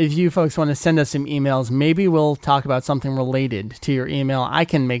week. If you folks want to send us some emails, maybe we'll talk about something related to your email. I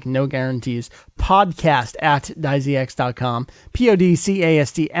can make no guarantees. Podcast@daizx.com.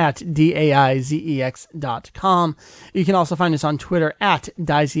 podcast@daizex.com. You can also find us on Twitter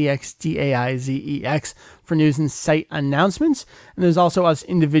 @daizx, DAIZEX, for news and site announcements. And there's also us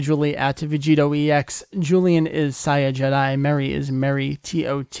individually at VegettoEX. Julian is Saya Jedi. Mary is Mary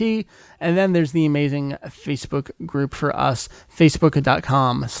TOT. And then there's the amazing Facebook group for us,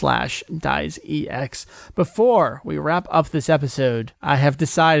 facebook.com/DaizeX. Before we wrap up this episode, I have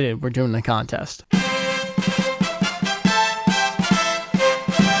decided we're doing a contest.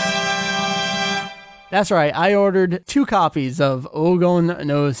 That's right, I ordered 2 copies of Ogon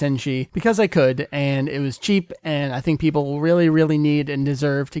no Senshi because I could, and it was cheap, and I think people really, really need and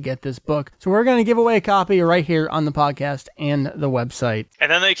deserve to get this book. So we're going to give away a copy right here on the podcast and the website. And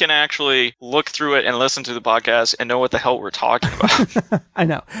then they can actually look through it and listen to the podcast and know what the hell we're talking about. I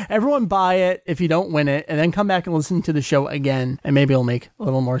know. Everyone buy it if you don't win it, and then come back and listen to the show again, and maybe it'll make a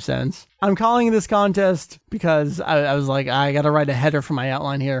little more sense. I'm calling this contest because I was like, I gotta write a header for my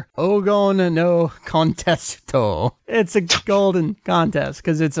outline here. Ogon no Contesto. It's a golden contest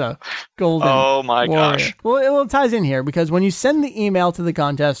because it's a golden Oh my warrior. gosh. Well, it ties in here because when you send the email to the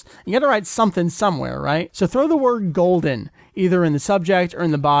contest, you gotta write something somewhere, right? So throw the word golden either in the subject or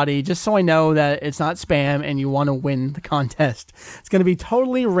in the body, just so I know that it's not spam and you want to win the contest. It's going to be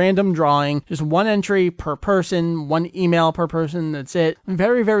totally random drawing, just 1 entry per person, 1 email per person, that's it.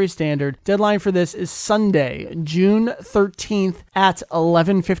 Very, very standard. Deadline for this is Sunday, June 13th at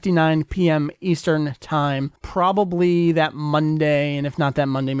 11:59 p.m. Eastern Time. Probably that Monday, and if not that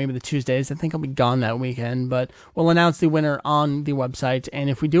Monday, maybe the Tuesdays. I think I'll be gone that weekend, but we'll announce the winner on the website, and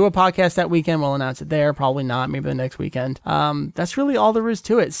if we do a podcast that weekend, we'll announce it there. Probably not, maybe the next weekend. that's really all there is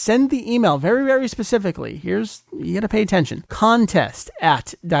to it. Send the email very, very specifically. You got to pay attention.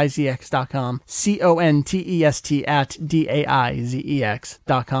 contest@daizx.com.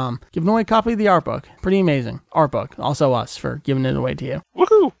 contest@daizex.com. Giving away a copy of the art book. Pretty amazing. Art book. Also us for giving it away to you.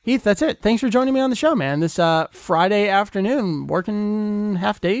 Woohoo! Heath, that's it. Thanks for joining me on the show, man. This Friday afternoon, working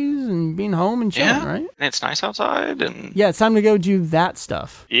half days and being home and chilling, right? And it's nice outside. And yeah, it's time to go do that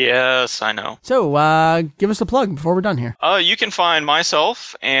stuff. Yes, I know. So, give us a plug before we're done here. You can find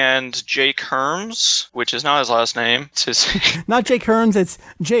myself and Jake Herms, which is not his last name. It's his not Jake Herms, it's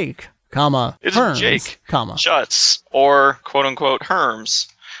Jake, comma, it's Herms, Jake, comma, Schutz, or quote-unquote Herms.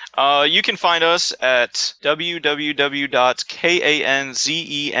 You can find us at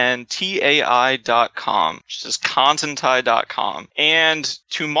www.kanzentai.com, which is kanzentai.com. And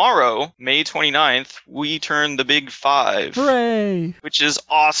tomorrow, May 29th, we turn the big 5. Hooray! Which is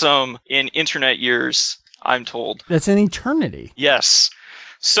awesome in internet years, I'm told. That's an eternity. Yes.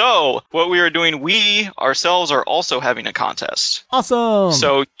 So, what we are doing, we ourselves are also having a contest. Awesome!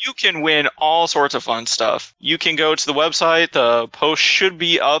 So, you can win all sorts of fun stuff. You can go to the website. The post should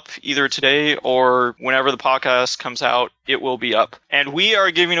be up either today or whenever the podcast comes out, it will be up. And we are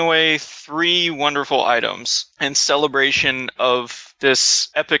giving away 3 wonderful items in celebration of this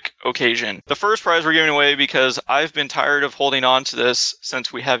epic occasion. The first prize we're giving away, because I've been tired of holding on to this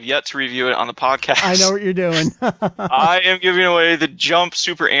since we have yet to review it on the podcast. I know what you're doing. I am giving away the Jump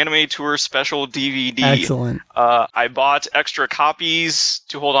Super Anime Tour Special DVD. Excellent. I bought extra copies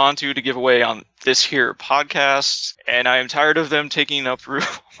to hold on to give away on this here podcast, and I am tired of them taking up room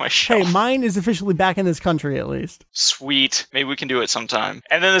on my shelf. Hey, mine is officially back in this country, at least. Sweet. Maybe we can do it sometime.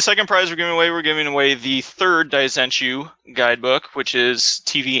 And then the second prize we're giving away the third Daizenshuu guidebook, which is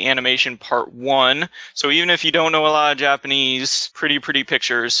TV Animation Part 1. So even if you don't know a lot of Japanese, pretty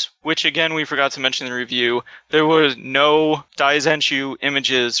pictures, which again we forgot to mention in the review, there was no Daizenshuu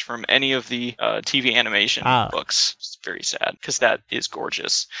images from any of the TV animation books. It's very sad, because that is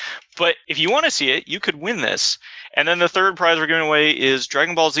gorgeous. But if you want to see it, you could win this. And then the third prize we're giving away is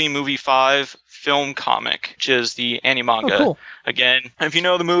Dragon Ball Z Movie 5 film comic, which is the animanga. Oh, cool. Again, if you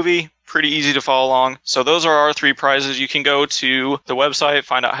know the movie, pretty easy to follow along. So those are our 3 prizes. You can go to the website,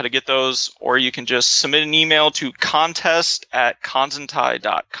 find out how to get those, or you can just submit an email to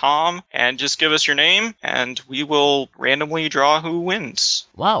contest@kanzentai.com and just give us your name, and we will randomly draw who wins.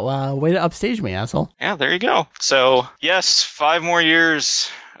 Wow, way to upstage me, asshole. Yeah, there you go. So, yes, 5 more years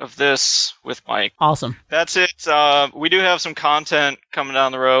of this with Mike. Awesome. That's it. We do have some content coming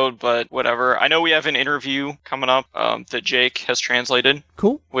down the road, but whatever. I know we have an interview coming up that Jake has translated.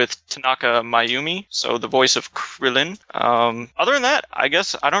 Cool. With Tanaka Mayumi, so the voice of Krillin. Other than that, I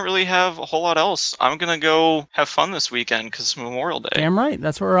guess I don't really have a whole lot else. I'm going to go have fun this weekend because it's Memorial Day. Damn right.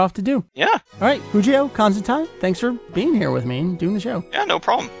 That's what we're off to do. Yeah. All right. Fujio, Kanzentai, thanks for being here with me and doing the show. Yeah, no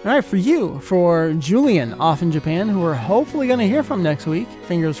problem. All right. For Julian off in Japan, who we're hopefully going to hear from next week,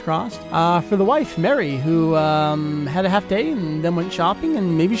 fingers crossed. For the wife, Mary, who had a half day and then went shopping,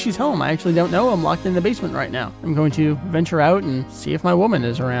 and maybe she's home. I actually don't know. I'm locked in the basement right now. I'm going to venture out and see if my woman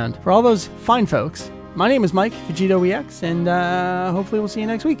is around. For all those fine folks, my name is Mike, Vegito EX, and hopefully we'll see you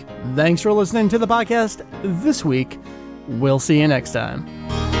next week. Thanks for listening to the podcast this week. We'll see you next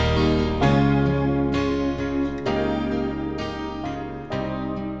time.